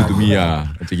trying to do to me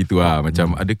macam gitu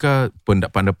Macam adakah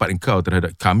pendapat engkau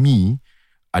terhadap kami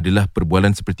adalah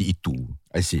perbualan seperti itu?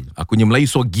 I see. Aku punya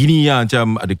Melayu gini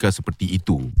macam adakah seperti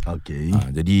itu? Okay.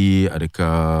 Jadi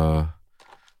adakah,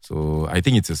 so I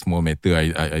think it's a small matter.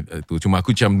 Tu cuma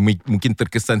aku macam mungkin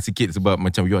terkesan sikit sebab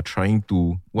macam you are trying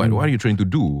to what are you trying to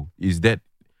do? Is that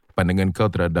pandangan kau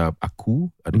terhadap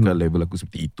aku? Adakah level aku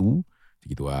seperti itu?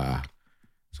 Gitu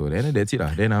So then that's it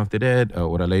lah. Then after that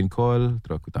orang lain call,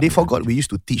 terus aku tak. They forgot we used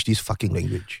to teach this fucking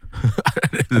language.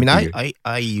 I mean,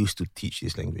 I used to teach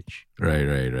this language.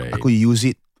 Right. Aku use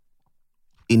it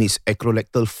in its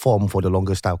acrolectal form for the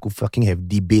longest time. Aku fucking have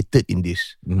debated in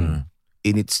this.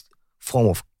 In its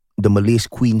form of the Malay's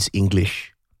Queen's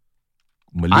English.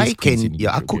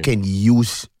 Aku can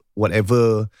use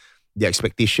whatever the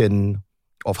expectation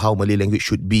of how Malay language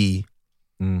should be.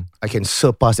 I can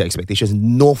surpass the expectations,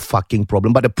 no fucking problem.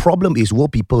 But the problem is, will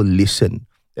people listen?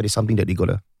 That is something that they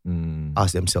gotta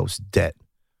ask themselves that.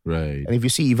 Right. And if you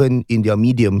see even in their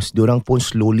mediums, diorang pun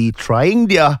slowly trying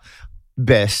their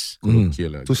best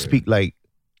to speak like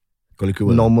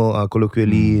normal,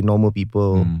 colloquially normal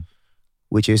people,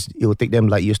 which is, it will take them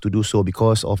like years to do so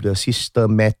because of the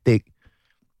systematic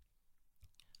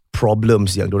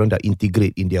problems yang diorang dah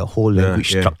integrate in their whole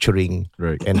language structuring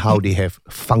and how they have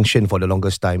functioned for the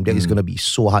longest time. That is going to be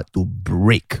so hard to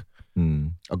break.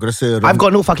 Aku rasa I've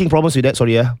got no fucking problems with that,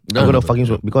 sorry I've got no fucking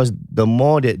because the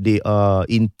more that they are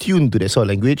in tune to that sort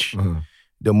of language,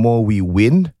 the more we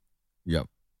win. Yep.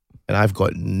 And I've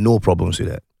got no problems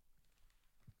with that.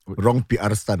 Wrong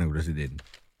PR stand aku rasa Din.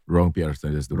 Wrong PR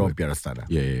stand. Wrong PR stand.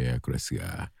 Yeah, aku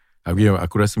rasa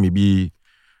aku rasa maybe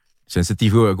sensitif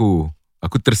kot aku.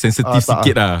 Aku tersensitif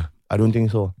sikit lah. I don't think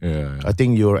so. Yeah. I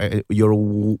think you're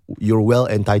well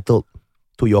entitled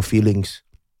to your feelings.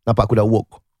 Nampak aku dah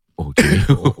woke. Okay.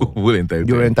 Well entitled.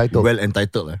 You're entitled. Well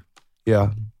entitled lah.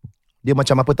 Yeah. Dia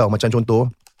macam apa tau? Macam contoh,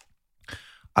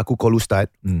 aku call Ustaz.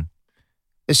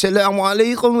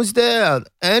 Assalamualaikum Ustaz.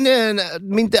 Ana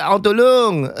minta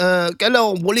tolong.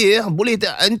 Kalau boleh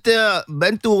tak anta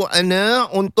bantu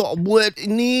ana untuk buat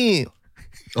ini.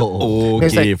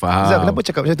 Okay, faham. Zat, kenapa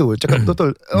cakap macam tu? Cakap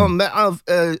betul-betul. Maaf,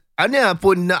 ana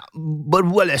pun nak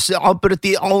berbual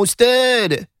seperti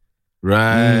Ustaz.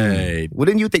 Right.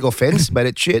 Wouldn't you take offense by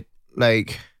that shit?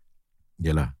 Like,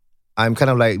 yalah. I'm kind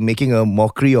of like making a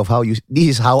mockery of how this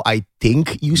is how I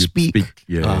think you speak.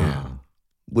 Yeah.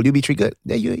 Will you be triggered?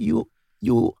 Then you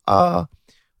are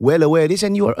well aware of this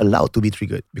and you are allowed to be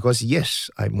triggered because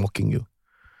yes, I'm mocking you.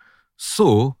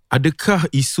 So, adakah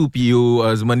isu PU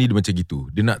Azman ni dia macam gitu?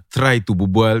 Dia nak try to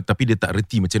berbual tapi dia tak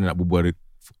reti macam mana nak berbual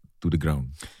to the ground.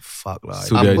 fuck lah.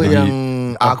 So dia Apa jadi- yang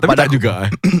Tapi tak juga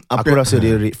Aku rasa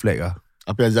dia red flag lah.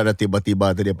 Apa yang Zara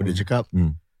tiba-tiba tadi apa dia cakap,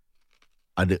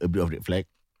 ada a bit of red flag,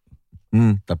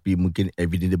 tapi mungkin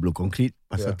evidence dia belum konkret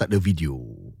pasal tak ada video.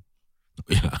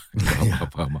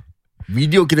 Faham.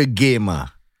 Video kira game lah.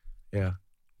 Yeah.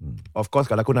 Of course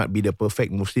kalau aku nak be the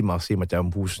perfect Muslim, I'll say macam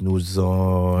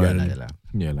husnuzon.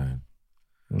 Yalah.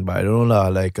 But I don't know lah,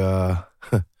 like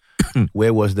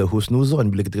where was the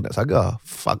husnuzon bila kita kena saga?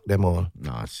 Fuck them all.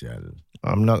 Nah, sial.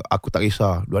 Aku tak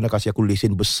kisah. Diorang nak kasih aku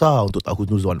lesen besar untuk tak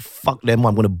husnuzon. Fuck them all,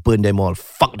 I'm gonna burn them all.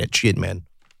 Fuck that shit, man.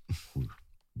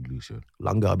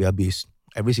 Langgar habis-habis.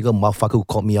 Every single motherfucker who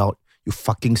called me out, you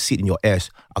fucking sit in your ass.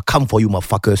 I'll come for you,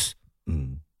 motherfuckers.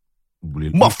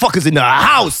 Boleh. Motherfuckers in the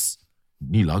house.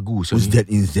 Ni lagu Who's that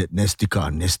in that nasty car?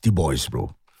 Nasty boys,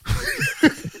 bro.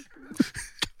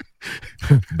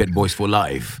 Bad boys for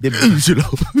life.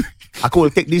 Aku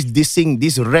will take this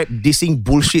rap dissing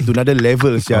bullshit to another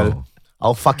level, sial.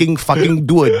 I'll fucking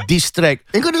do a diss track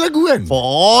Kau ada lagu kan? for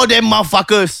all them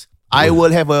motherfuckers. I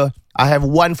have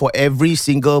one for every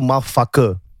single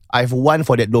motherfucker. I have one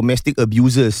for that domestic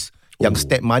abusers yang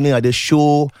step mana ada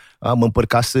show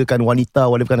memperkasakan wanita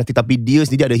walaupun nanti, tapi dia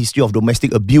sendiri ada history of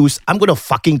domestic abuse. I'm gonna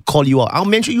fucking call you out. I'll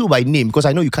mention you by name because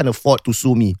I know you can't afford to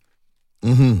sue me.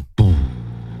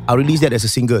 I'll release that as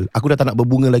a single. Aku dah tak nak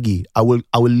berbunga lagi. I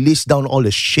will list down all the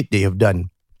shit they have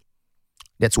done.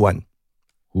 That's one.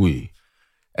 Hui.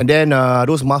 And then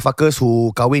those motherfuckers who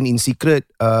kahwin in secret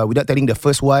without telling their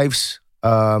first wives,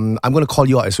 I'm gonna call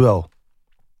you out as well.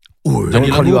 Jadi I'm gonna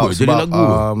call lagu you apa? out Jadi sebab, lagu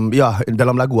apa?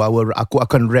 dalam lagu aku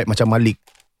akan rap macam Malik.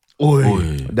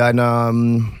 Dan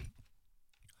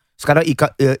sekarang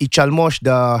Ichal Mosh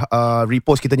dah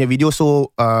repost kita punya video.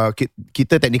 So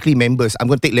kita technically members. I'm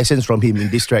gonna take lessons from him in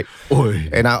this track.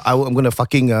 And I'm gonna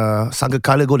fucking Sangha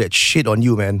Kala go that shit on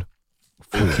you, man.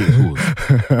 Okay.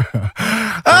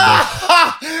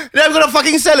 Then I'm gonna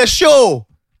fucking sell a show.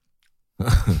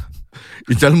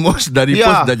 Ichal Mosh dari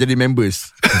post dah jadi members.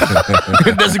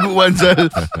 That's a good one, Zal.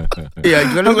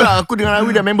 Kalau aku dengan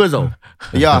Awi dah members tau.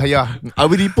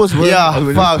 Awi repost pun.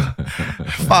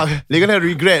 Fuck. They're gonna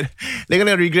regret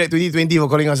 2020 for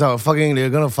calling us out.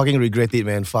 They're gonna fucking regret it,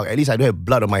 man. Fuck. At least I don't have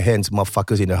blood on my hands,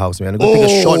 motherfuckers in the house, man. I'm gonna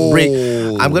take a short break.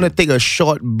 I'm gonna take a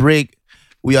short break.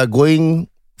 We are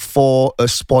going for a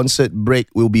sponsored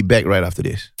break. We'll be back right after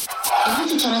this. Dengan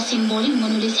secara simbolik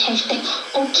menulis hashtag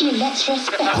okay, let's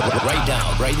respect. Right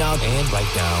now, and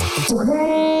right now.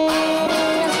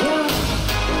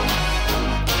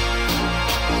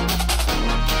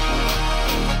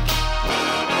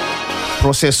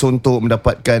 Proses untuk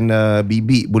mendapatkan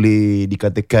bibik boleh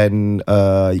dikatakan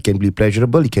it can be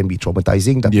pleasurable, it can be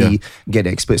traumatizing, tapi get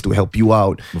the experts to help you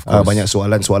out. Banyak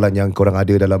soalan-soalan yang korang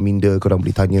ada dalam minda, korang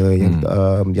boleh tanya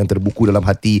yang terbuku dalam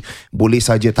hati. Boleh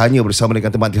saja tanya bersama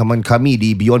dengan teman-teman kami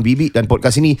di Beyond Bibik, dan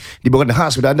podcast ini dibawakan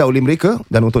khas kepada anda oleh mereka,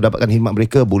 dan untuk dapatkan khidmat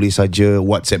mereka boleh saja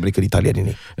WhatsApp mereka di talian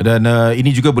ini. Dan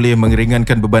ini juga boleh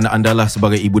meringankan beban anda lah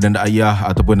sebagai ibu dan ayah,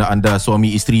 ataupun anda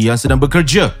suami isteri yang sedang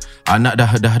bekerja. Anak dah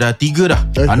 3 dah,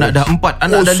 anak dah 4,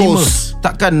 anak dah 5.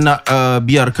 Takkan nak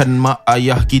biarkan mak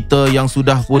ayah kita yang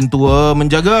sudah pun tua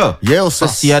menjaga.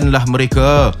 Kesianlah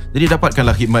mereka. Jadi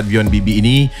dapatkanlah khidmat Beyond BB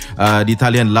ini di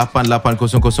talian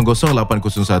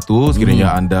 88000801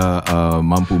 sekiranya anda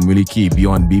mampu memiliki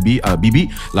Beyond BB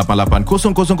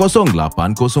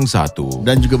 88000801.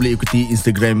 Dan juga boleh ikuti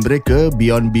Instagram mereka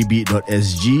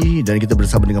beyondbb.sg, dan kita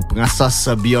bersama dengan pengasas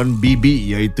Beyond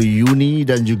BB iaitu Yuni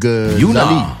dan juga Yuna.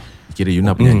 Zali. Kira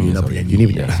Yuna penyanyi. Yuna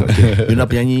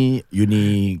penyanyi,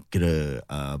 Yuni kira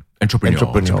Entrepreneur.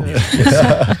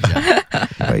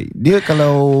 Baik. Dia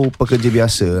kalau pekerja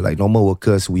biasa, like normal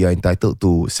workers, we are entitled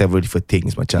to several different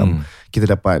things. Macam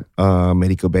kita dapat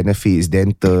medical benefits,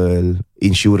 dental,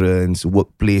 insurance,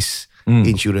 workplace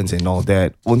insurance and all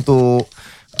that. Untuk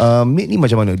maid ni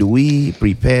macam mana? Do we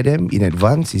prepare them in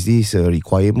advance? Is this a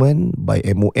requirement by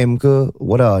MOM ke?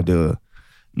 What are the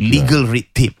legal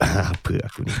red tape? Apa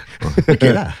aku ni?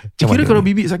 Okay lah. Kira kalau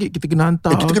bibik sakit kita kena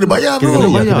hantar. Kita kena bayar, bro. Kita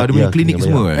kena bayar. Dia punya klinik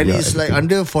semua. And it's like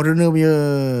under foreigner punya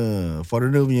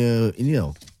ini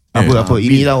tau. Apa?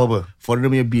 Ini tahu apa?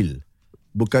 Foreigner punya bill.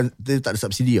 Bukan, dia tak ada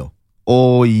subsidi tau.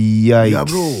 Oh, yikes. Ya,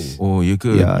 bro. Oh, ya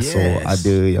ke? So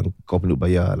ada yang kau perlu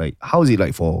bayar. Like, how is it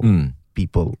like for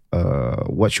people?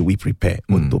 What should we prepare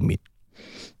untuk meet?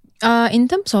 In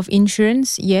terms of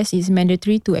insurance, yes, it's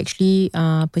mandatory to actually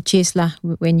purchase lah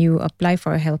when you apply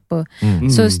for a helper.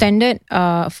 So standard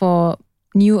for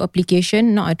new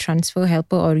application, not a transfer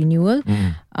helper or renewal,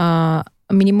 a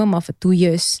minimum of 2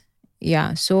 years.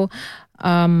 Yeah. So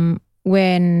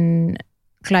when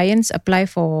clients apply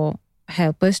for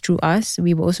helpers through us,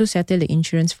 we will also settle the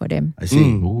insurance for them. I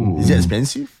see. Is it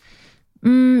expensive?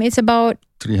 It's about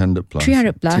 300 plus.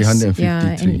 300 plus. 353.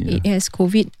 Yeah, and it has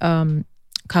COVID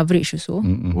coverage also.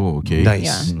 Oh, okay.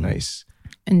 Nice, Yeah. nice.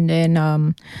 And then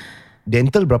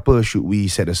Dental berapa should we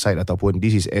set aside ataupun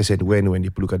this is as and when they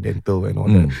perlukan dental and all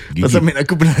that. Pasal mate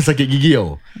aku pernah sakit gigi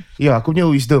tau. Yeah, aku punya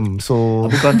wisdom. So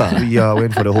Habis kau tak? yeah,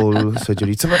 went for the whole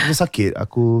surgery. Sebab dia sakit,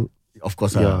 aku Of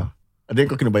course Yeah. lah. Ada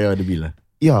kau kena bayar the bill lah.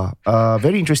 yeah,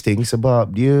 very interesting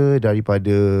sebab dia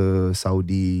daripada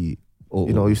Saudi.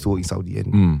 You know, I used to work in Saudi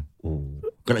and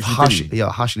Kau nak cerita ni?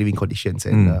 harsh living conditions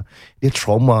and dia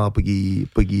trauma pergi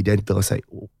dental. I was like,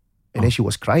 and then she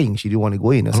was crying. She didn't want to go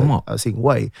in. I was saying,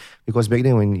 why? Because back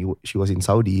then when she was in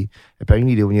Saudi,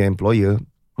 apparently dia punya employer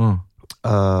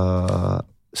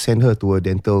sent her to a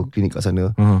dental clinic kat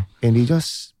sana, and they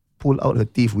just pull out her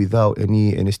teeth without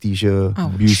any anesthesia.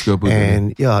 Abuse ke apa tu? And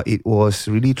yeah, it was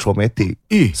really traumatic.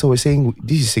 So we're saying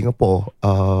this is Singapore.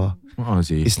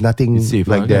 It's nothing It's safe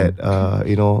like lah, that.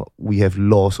 You know, we have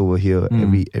laws over here.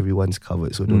 Everyone's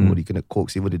covered, so don't worry. Kena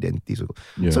coax even the dentist.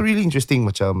 So really interesting,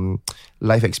 macam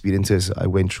life experiences I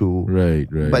went through. Right.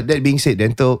 But that being said,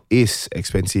 dental is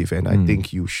expensive, and I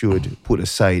think you should put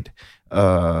aside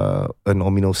a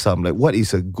nominal sum. Like, what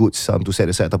is a good sum to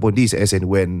set aside? Ataupun this as and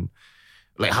when.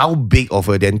 Like, how big of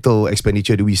a dental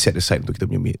expenditure do we set aside untuk kita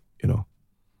punya mate? You know.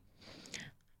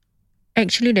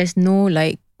 actually there's no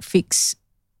like fixed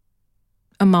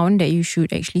amount that you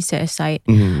should actually set aside.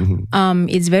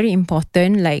 It's very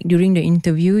important, like during the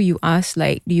interview you ask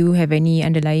like, do you have any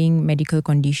underlying medical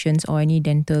conditions or any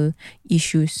dental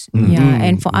issues? Yeah,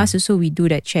 and for us also we do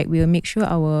that check. We'll make sure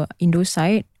our Indo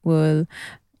side will,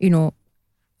 you know,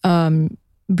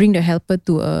 bring the helper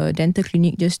to a dental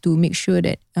clinic just to make sure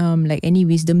that like any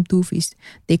wisdom tooth is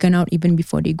taken out even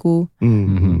before they go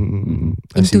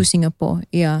into Singapore.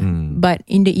 Yeah, but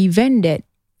in the event that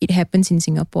it happens in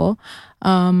Singapore,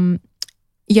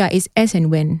 yeah, it's as and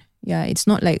when. Yeah, it's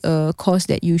not like a cost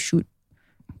that you should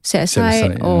set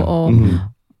aside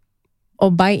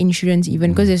or buy insurance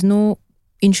even, because there's no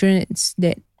insurance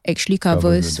that actually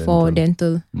covers for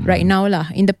dental right now lah.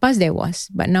 In the past there was,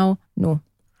 but now no.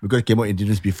 Because came out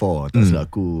insurance before. Tak salah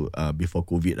aku before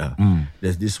COVID lah.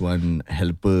 There's this one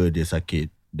helper, dia sakit.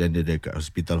 Then dia dekat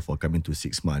hospital for coming to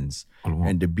 6 months.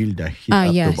 And the bill dah hit up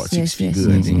to about 6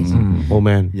 figure, I think. Oh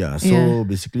man. Yeah, so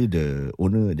basically the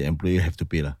owner, the employer have to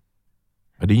pay lah.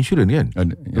 Ada insurans kan?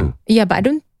 Yeah, but I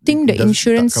don't think the Does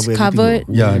insurance tak cover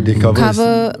cover they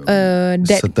cover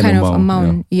that certain kind of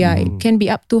amount, amount. Yeah, it can be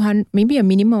up to maybe a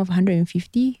minimum of 150,000.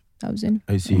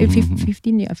 I see.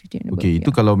 15 and above. Okay, itu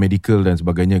kalau medical dan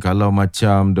sebagainya. Kalau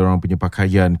macam dorang punya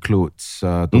pakaian, clothes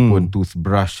ataupun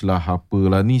toothbrush lah,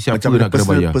 apalah, ni siapa Macam nak kena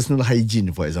bayar? personal hygiene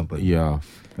for example. Ya.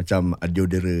 Macam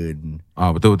deodorant.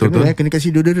 Betul. Kena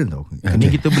kasih deodorant tau. Ini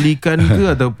kita belikan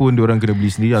ke ataupun diorang kena beli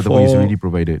sendiri ataupun it's already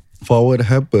provided? For our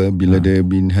helper, bila they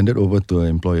been handed over to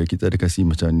an employer, kita ada kasih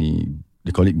macam ni,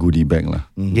 they call it goodie bag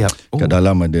lah. Kat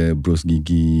dalam ada brush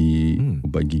gigi,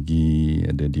 ubat gigi,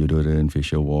 ada deodorant,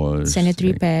 facial wash,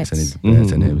 sanitary pads,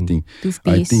 and everything.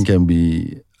 Toothpaste. I think can be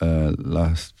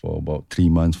last for about 3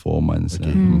 months, 4 months.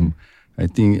 I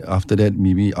think after that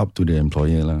maybe up to the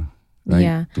employer lah. Right?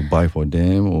 Yeah. To buy for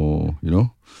them, or you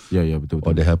know, betul.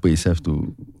 or the helper itself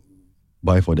to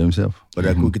buy for themselves.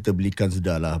 Pada aku kita belikan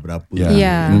sudah lah berapa.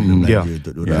 Yeah. Belanja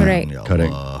untuk diorang. Correct. Ya Allah,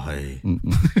 Correct. hai.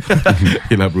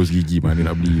 Yelah brush gigi mana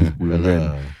nak beli pula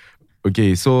kan.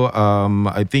 Okay, so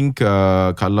I think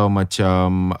kalau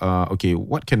macam okay,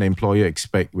 what can the employer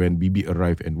expect when BB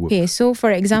arrive and work? Okay, so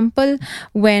for example,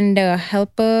 when the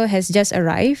helper has just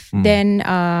arrived, then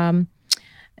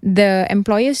the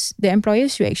employers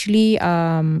should actually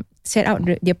set out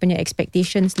their punya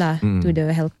expectations lah to the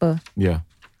helper. Yeah.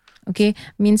 Okay,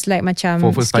 means like macam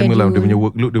For first timer lah, dia punya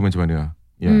workload dia macam mana?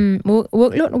 Yeah.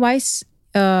 Workload wise,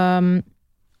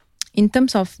 in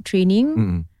terms of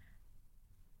training,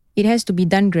 it has to be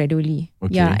done gradually.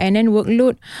 Okay. Yeah, and then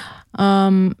workload,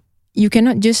 you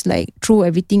cannot just like throw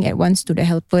everything at once to the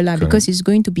helper lah, because it's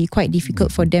going to be quite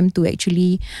difficult for them to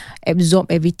actually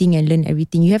absorb everything and learn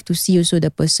everything. You have to see also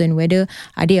the person, whether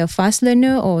are they a fast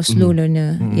learner or slow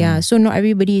learner. Yeah, so not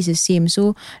everybody is the same.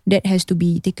 So that has to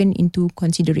be taken into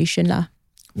consideration lah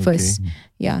first.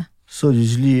 Yeah. So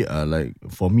usually like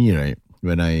for me, right,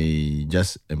 when I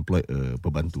just employ a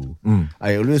pembantu,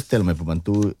 I always tell my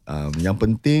pembantu, yang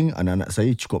penting anak-anak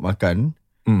saya cukup makan,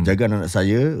 jaga anak-anak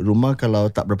saya, rumah kalau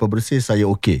tak berapa bersih saya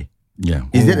okay. Yeah.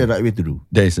 Is that the right way to do?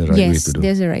 That is the right way Yes, to do.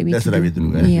 there's the right way That's to the right do. way to do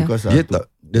kan? Yeah. Because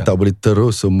Dia tak boleh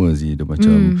terus semua sih. Dia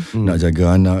macam nak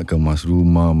jaga anak, kemas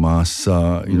rumah,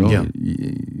 masak, you know,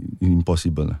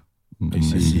 impossible lah. I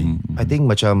see. I think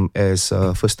macam as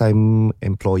first time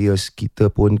employers,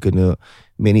 kita pun kena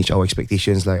manage our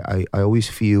expectations. Like I always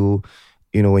feel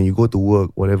when you go to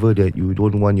work, whatever that you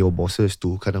don't want your bosses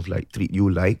to kind of like treat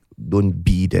you like, don't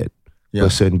be that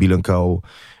person bila kau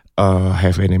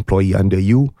have an employee under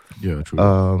you. Yeah, true.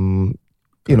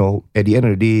 At the end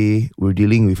of the day, we're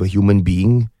dealing with a human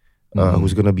being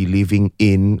who's going to be living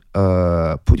in,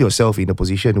 put yourself in a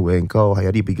position where kau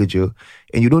hari-hari pergi kerja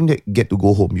and you don't get to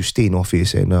go home. You stay in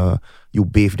office and you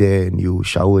bathe there and you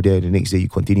shower there. The next day you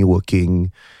continue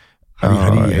working.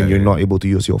 And you're not able to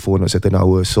use your phone at certain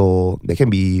hours, so that can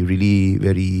be really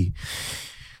very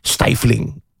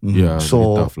stifling. Yeah,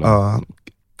 so tough lah.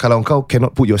 kalau kau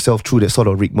cannot put yourself through that sort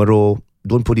of rigmarole,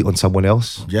 don't put it on someone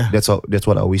else. That's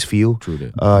what I always feel. True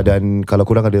that. Dan kalau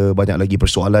korang ada banyak lagi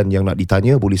persoalan yang nak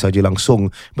ditanya, boleh saja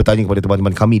langsung bertanya kepada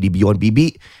teman-teman kami di Beyond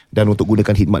BB, dan untuk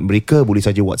gunakan khidmat mereka boleh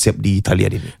saja WhatsApp di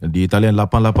talian ini. Di talian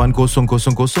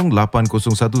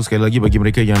 88000081. Sekali lagi bagi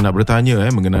mereka yang nak bertanya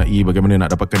mengenai bagaimana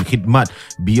nak dapatkan khidmat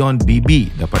Beyond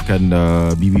BB, dapatkan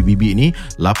BB ini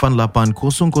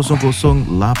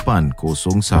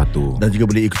 88000081. Dan juga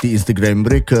boleh ikuti Instagram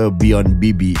mereka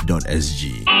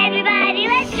beyondbb.sg.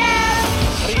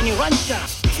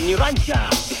 Ini ranca,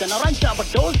 kita nak ranca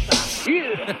berdosa.